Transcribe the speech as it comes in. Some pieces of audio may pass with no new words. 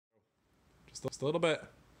Just a little bit.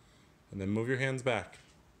 And then move your hands back.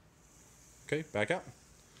 Okay, back up.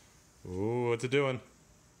 Ooh, what's it doing?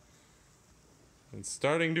 It's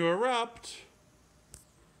starting to erupt.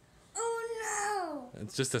 Oh no!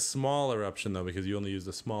 It's just a small eruption though, because you only used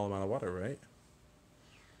a small amount of water, right?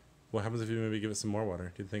 What happens if you maybe give it some more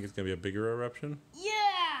water? Do you think it's going to be a bigger eruption?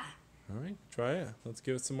 Yeah! Alright, try it. Let's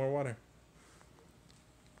give it some more water.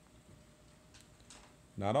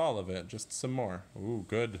 Not all of it, just some more. Ooh,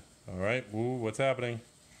 good. Alright, ooh, what's happening?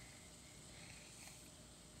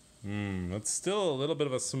 That's still a little bit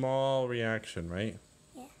of a small reaction, right?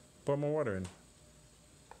 Yeah. Pour more water in.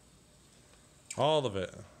 All of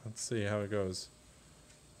it. Let's see how it goes.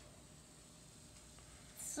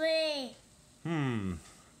 3.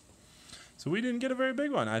 So we didn't get a very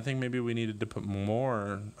big one. I think maybe we needed to put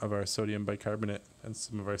more of our sodium bicarbonate and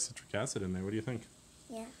some of our citric acid in there. What do you think?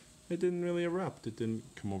 Yeah. It didn't really erupt. It didn't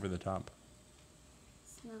come over the top.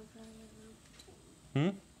 It's not really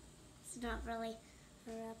erupting. Hmm? It's not really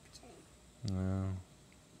erupting. No.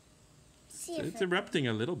 See It's erupting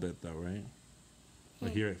a little bit though, right? I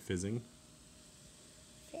hear it fizzing.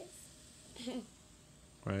 Fizz.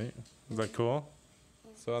 Right? Is that cool?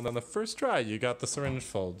 So on the first try, you got the syringe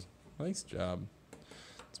fold. Nice job.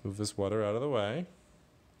 Let's move this water out of the way.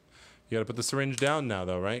 You gotta put the syringe down now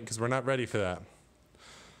though, right? Because we're not ready for that.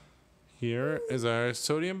 Here is our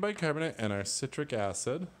sodium bicarbonate and our citric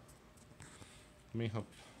acid. Let me help.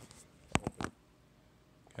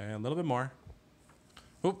 Okay, a little bit more.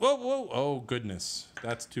 Whoa, whoa, whoa. Oh, goodness.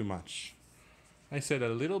 That's too much. I said a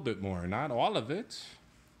little bit more, not all of it.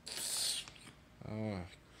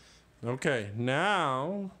 Okay,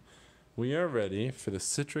 now we are ready for the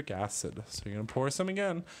citric acid. So you're going to pour some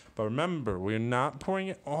again. But remember, we're not pouring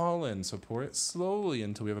it all in. So pour it slowly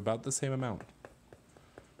until we have about the same amount.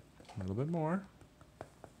 A little bit more.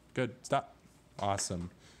 Good. Stop. Awesome.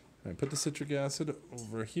 All right, put the citric acid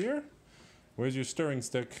over here. Where's your stirring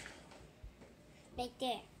stick? Right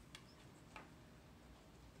there.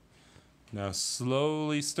 Now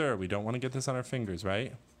slowly stir. We don't want to get this on our fingers,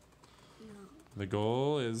 right? No. The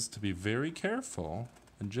goal is to be very careful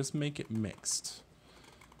and just make it mixed.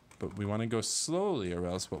 But we want to go slowly, or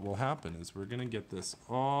else what will happen is we're going to get this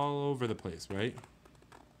all over the place, right?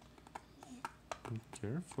 Be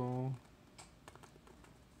careful.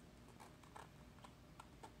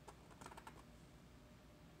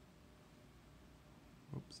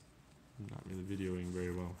 Oops. I'm not really videoing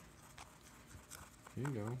very well. Here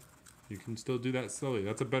you go. You can still do that slowly.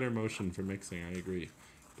 That's a better motion for mixing, I agree.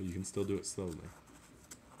 But you can still do it slowly.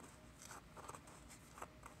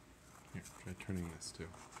 Here, try turning this too.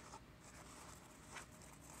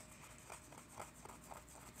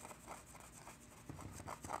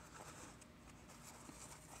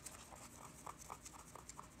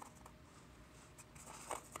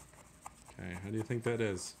 Okay, how do you think that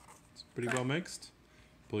is? It's pretty well mixed.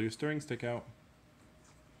 Pull your stirring stick out.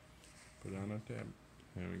 Put it on a tab.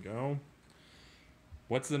 There we go.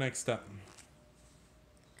 What's the next step?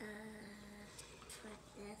 Put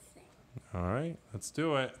this in. All right, let's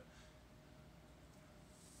do it.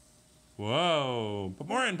 Whoa, put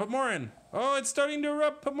more in, put more in. Oh, it's starting to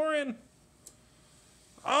erupt, put more in.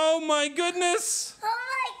 Oh my goodness. Oh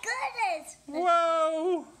my goodness!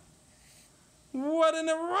 Whoa. What an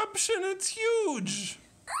eruption, it's huge.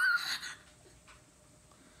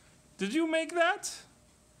 Did you make that?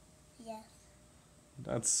 Yes.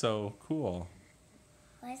 That's so cool.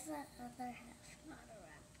 Why is the other half not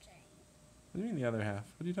erupting? What do you mean the other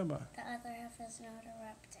half? What are you talking about? The other half is not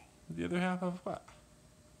erupting. The other half of what?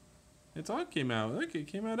 It's all came out. Look, it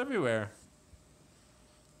came out everywhere.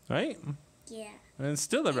 Right? Yeah. And it's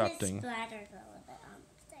still erupting. And it splattered a little bit on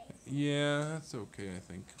the stage. Yeah, that's okay, I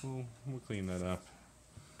think. We'll clean that up.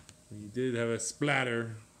 You did have a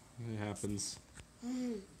splatter. It happens.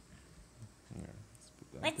 Here,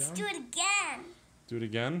 Let's do it again. Do it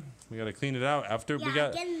again? We gotta clean it out after Yeah, we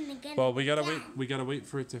got again and again. well, we gotta again. wait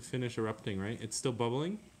for it to finish erupting, right? It's still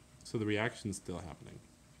bubbling, so the reaction's still happening.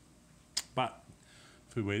 But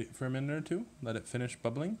if we wait for a minute or two, let it finish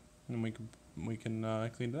bubbling, and we can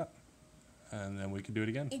clean it up. And then we can do it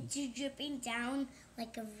again. It's dripping down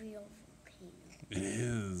like a real volcano. It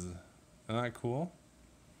is. Isn't that cool?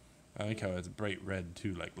 I like how it's bright red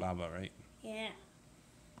too, like lava, right? Yeah.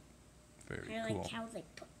 Very I cool. like how they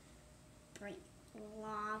put bright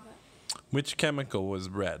lava. Which chemical was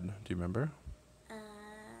red? Do you remember?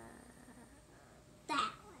 That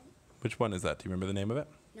one. Which one is that? Do you remember the name of it?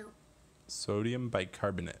 No. Sodium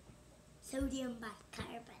bicarbonate. Sodium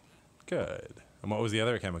bicarbonate. Good. And what was the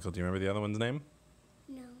other chemical? Do you remember the other one's name?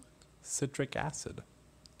 No. Citric acid.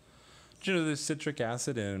 Did you know there's citric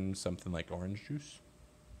acid in something like orange juice?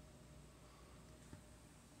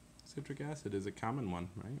 Citric acid is a common one,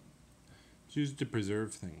 right? It's used to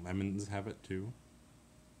preserve things. Lemons have it too.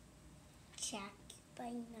 Jack by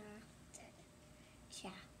night.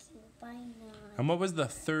 Jack by night. And what was the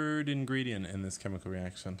third ingredient in this chemical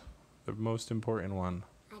reaction? The most important one.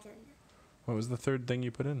 I don't know. What was the third thing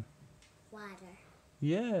you put in? Water.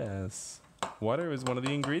 Yes. Water is one of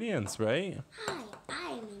the ingredients, right? Hi,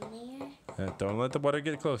 I'm in there. Don't let the water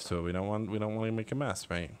get close to it. We don't want to make a mess,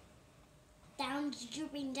 right? Down's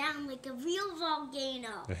dripping down like a real volcano.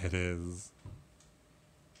 It is.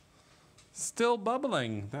 Still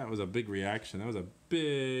bubbling. That was a big reaction. That was a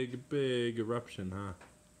big, big eruption, huh?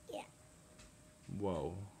 Yeah.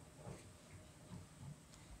 Whoa.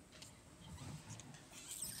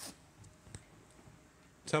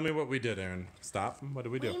 Tell me what we did, Aaron. Stop. What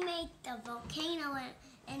did we do? We made the volcano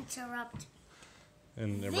interrupt.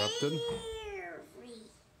 And erupted?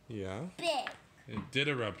 Very Yeah. big. It did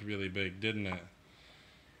erupt really big, didn't it?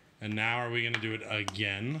 And now are we going to do it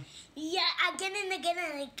again? Yeah, again and again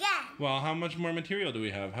and again. Well, how much more material do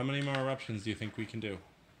we have? How many more eruptions do you think we can do?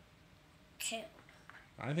 2.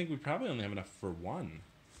 I think we probably only have enough for 1.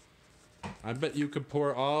 I bet you could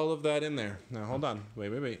pour all of that in there. Now, hold on.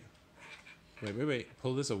 Wait.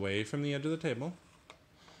 Pull this away from the edge of the table.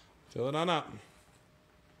 Fill it on up.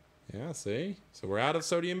 Yeah, see? So we're out of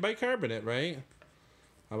sodium bicarbonate, right?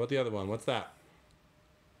 How about the other one? What's that?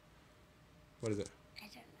 What is it? I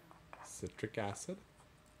don't know. Citric acid.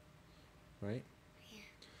 Right?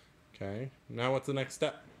 Yeah. Okay. Now what's the next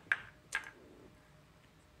step?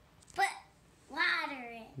 Put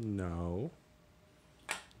water in. No.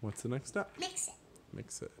 What's the next step? Mix it.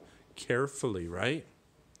 Mix it carefully, right?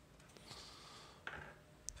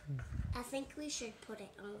 I think we should put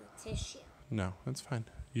it on the tissue. No, that's fine.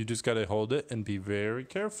 You just got to hold it and be very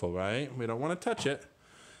careful, right? We don't want to touch it,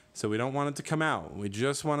 so we don't want it to come out. We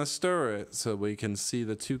just want to stir it so we can see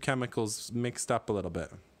the two chemicals mixed up a little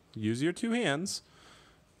bit. Use your 2 hands.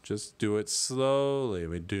 Just do it slowly.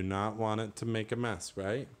 We do not want it to make a mess,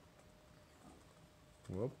 right?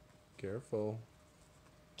 Whoop, careful.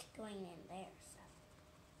 It's going in there, so.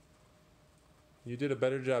 You did a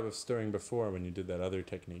better job of stirring before when you did that other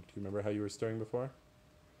technique. Do you remember how you were stirring before?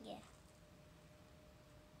 Yeah.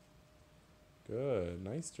 Good,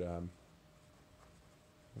 nice job.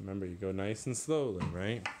 Remember, you go nice and slowly,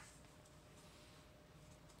 right?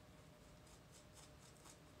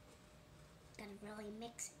 Gotta really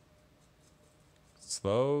mix it.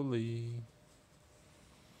 Slowly.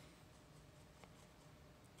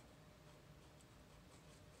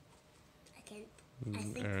 I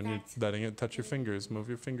think Aaron, you're that's letting it touch your fingers. Move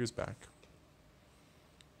your fingers back.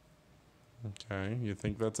 Okay, you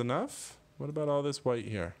think that's enough? What about all this white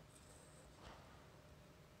here?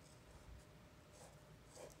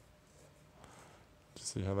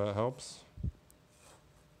 See how that helps?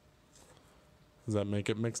 Does that make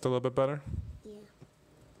it mixed a little bit better? Yeah.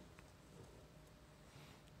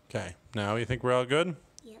 Okay, now you think we're all good?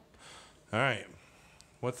 Yep. All right.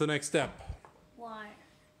 What's the next step? Water.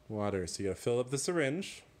 Water. So you gotta fill up the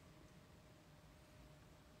syringe.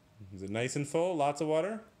 Is it nice and full? Lots of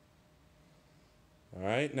water? All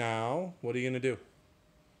right, now, what are you gonna do?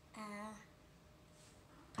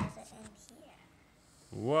 Put it in here.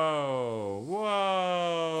 Whoa,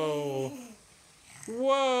 whoa,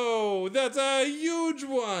 whoa, that's a huge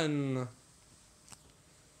one.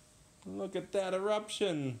 Look at that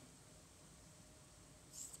eruption.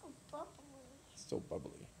 So bubbly. So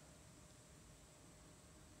bubbly.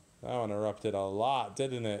 That one erupted a lot,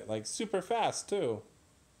 didn't it? Like super fast too.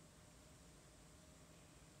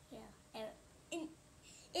 Yeah.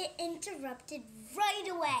 It interrupted right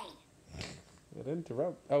away. It it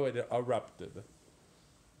erupted.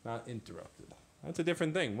 Not interrupted. That's a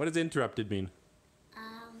different thing. What does interrupted mean?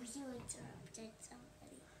 You interrupted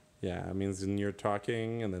somebody. Yeah, it means when you're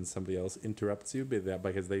talking and then somebody else interrupts you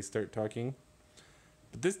because they start talking.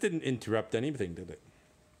 But this didn't interrupt anything, did it?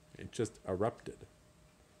 It just erupted.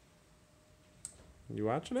 You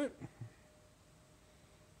watching it?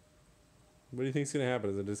 What do you think's gonna happen?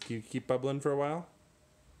 Is it just keep bubbling for a while?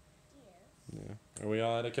 Yes. Yeah. Are we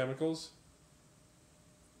all out of chemicals?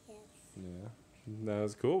 Yes. Yeah. That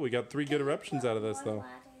was cool. We got 3 good eruptions out of this, though. Water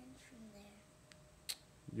in from there.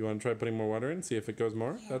 You want to try putting more water in? See if it goes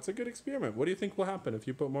more? Yeah. That's a good experiment. What do you think will happen if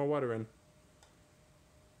you put more water in?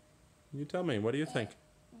 You tell me. What do you think?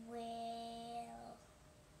 Will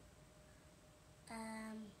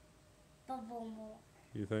bubble more.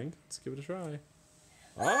 You think? Let's give it a try.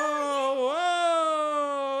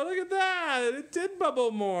 Oh, whoa! Look at that! It did bubble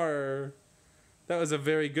more. That was a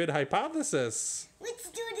very good hypothesis. Let's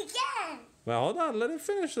do it again. Well, hold on. Let it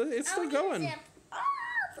finish. It's still going. All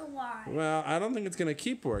the water. Well, I don't think it's gonna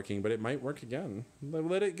keep working, but it might work again.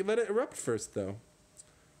 Let it erupt first, though.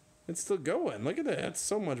 It's still going. Look at that. That's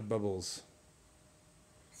so much bubbles.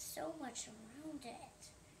 So much around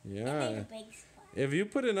it. Yeah. It made a big splash. If you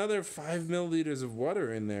put another 5 milliliters of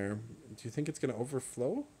water in there, do you think it's gonna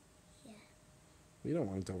overflow? Yeah. We don't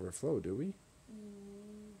want it to overflow, do we?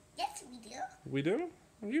 Yes, we do. We do?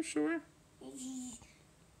 Are you sure? Do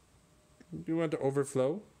you want it to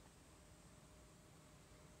overflow?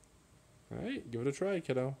 All right, give it a try,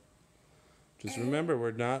 kiddo. Just remember,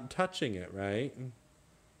 we're not touching it, right?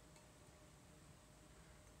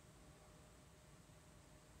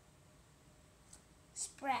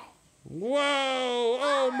 Spray. Whoa!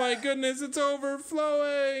 Oh my goodness, it's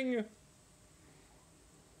overflowing!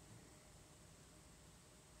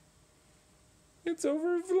 It's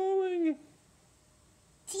overflowing!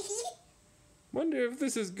 Wonder if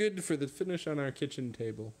this is good for the finish on our kitchen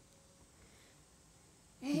table.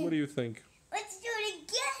 What do you think? Let's do it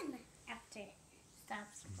again after it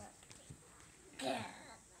stops working. Yeah.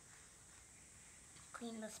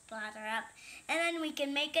 Clean the splatter up, and then we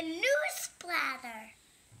can make a new splatter.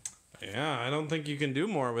 Yeah, I don't think you can do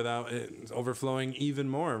more without it overflowing even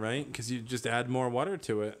more, right? Because you just add more water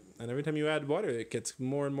to it. And every time you add water, it gets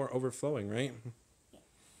more and more overflowing, right? Yeah.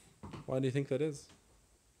 Why do you think that is?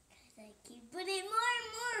 Because I keep putting more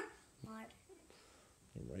and more water.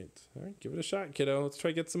 All right, give it a shot, kiddo. Let's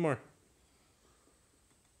try to get some more.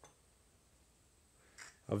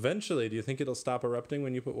 Eventually, do you think it'll stop erupting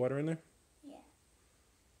when you put water in there? Yeah.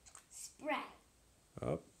 Spray.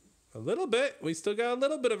 Oh, a little bit. We still got a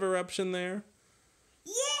little bit of eruption there.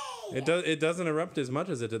 Yay! It doesn't erupt as much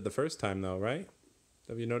as it did the first time, though, right?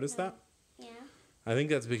 Have you noticed that? Yeah. I think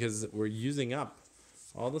that's because we're using up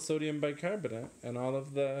all the sodium bicarbonate and all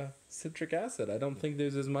of the citric acid. I don't think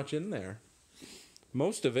there's as much in there.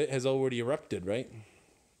 Most of it has already erupted, right?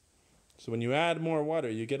 So when you add more water,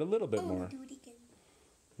 you get a little bit more. Do it again.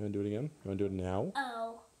 You want to do it again? You want to do it now?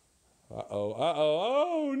 Oh. Uh-oh, uh-oh,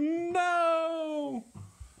 oh no!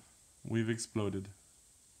 We've exploded.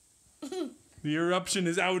 The eruption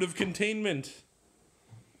is out of containment.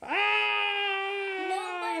 Ah!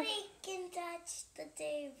 Nobody can touch the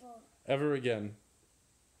table. Ever again.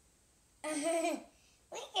 We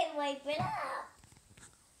can wipe it up.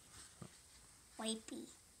 Wipey.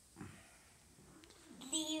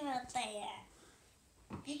 Leave it there.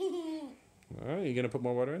 All right, you going to put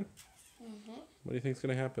more water in? Mm-hmm. What do you think's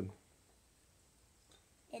going to happen?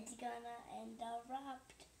 It's gonna end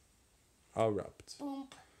erupt. Erupt. Boom.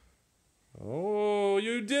 Oh,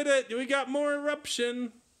 you did it! We got more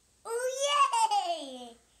eruption. Oh,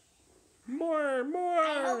 yay! More.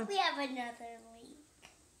 I hope we have another leak.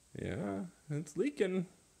 Yeah, it's leaking.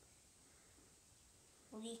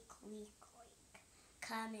 Leak.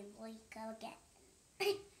 Come and leak again.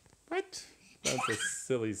 What? That's a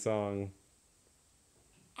silly song.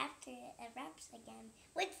 After it erupts again,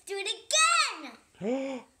 let's do it again!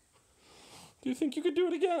 Do you think you could do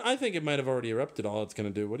it again? I think it might have already erupted all it's going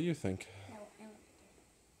to do. What do you think?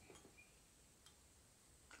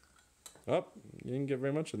 No. Oh, you didn't get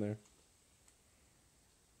very much in there.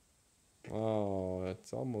 Oh,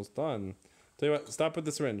 it's almost done. Tell you what, stop with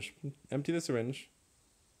the syringe. Empty the syringe.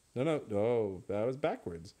 No. Oh, that was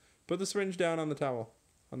backwards. Put the syringe down on the towel.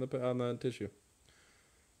 On the tissue.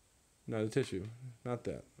 No, the tissue. Not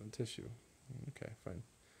that. The tissue. Okay, fine.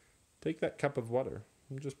 Take that cup of water.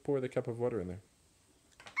 And just pour the cup of water in there.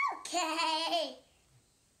 Okay.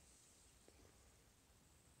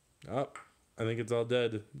 Oh, I think it's all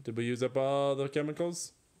dead. Did we use up all the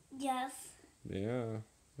chemicals? Yes. Yeah.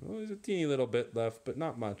 Well, there's a teeny little bit left, but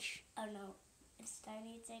not much. Oh no. It's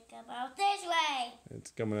starting to come out this way.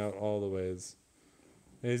 It's coming out all the ways.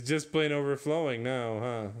 It's just plain overflowing now,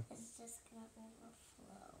 huh? It's just gonna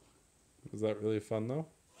overflow. Was that really fun, though?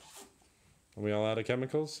 Are we all out of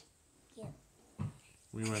chemicals? Yeah.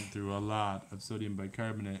 We went through a lot of sodium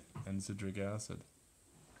bicarbonate and citric acid.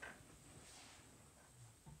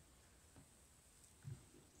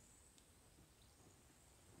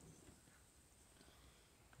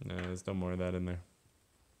 No, there's no more of that in there.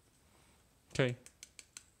 Okay.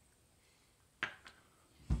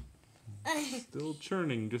 Still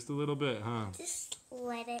churning just a little bit, huh? Just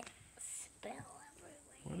let it spill everywhere.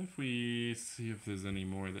 What if we see if there's any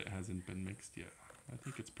more that hasn't been mixed yet? I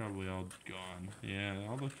think it's probably all gone. Yeah,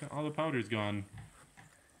 all the powder's gone.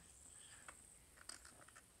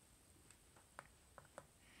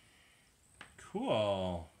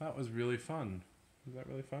 Cool. That was really fun. Was that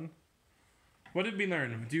really fun? What did we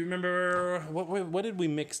learn? Do you remember what did we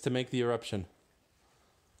mix to make the eruption?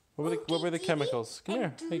 What were the chemicals? Come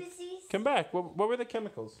here. Hey, come back. What were the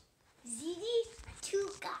chemicals? Ziti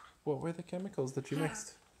Tuka. What were the chemicals that you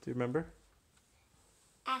mixed? Do you remember?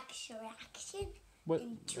 Axoraction What?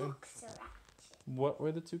 and toxoraction. What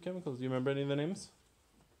were the two chemicals? Do you remember any of the names?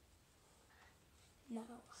 No.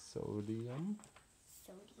 Sodium.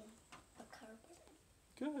 Sodium bicarbonate.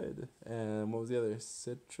 Good. And what was the other?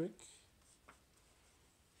 Citric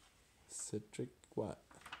what?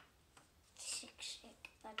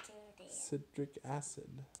 Citric acid.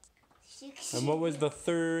 And what was the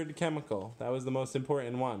third chemical? That was the most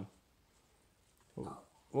important one. Oh.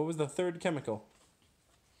 What was the third chemical?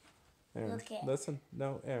 Aaron, Okay. listen.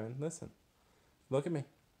 No, Aaron, listen. Look at me.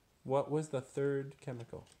 What was the third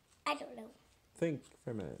chemical? I don't know. Think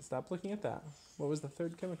for a minute. Stop looking at that. What was the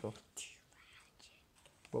third chemical?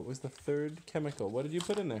 What was the third chemical? What did you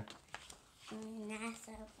put in there?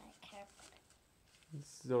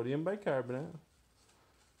 Sodium bicarbonate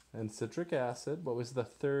and citric acid. What was the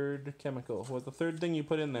third chemical? What was the third thing you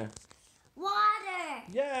put in there? Water!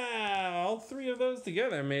 Yeah, all three of those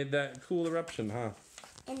together made that cool eruption, huh?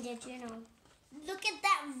 And did you know? Look at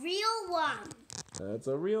that real one. That's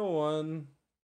a real one.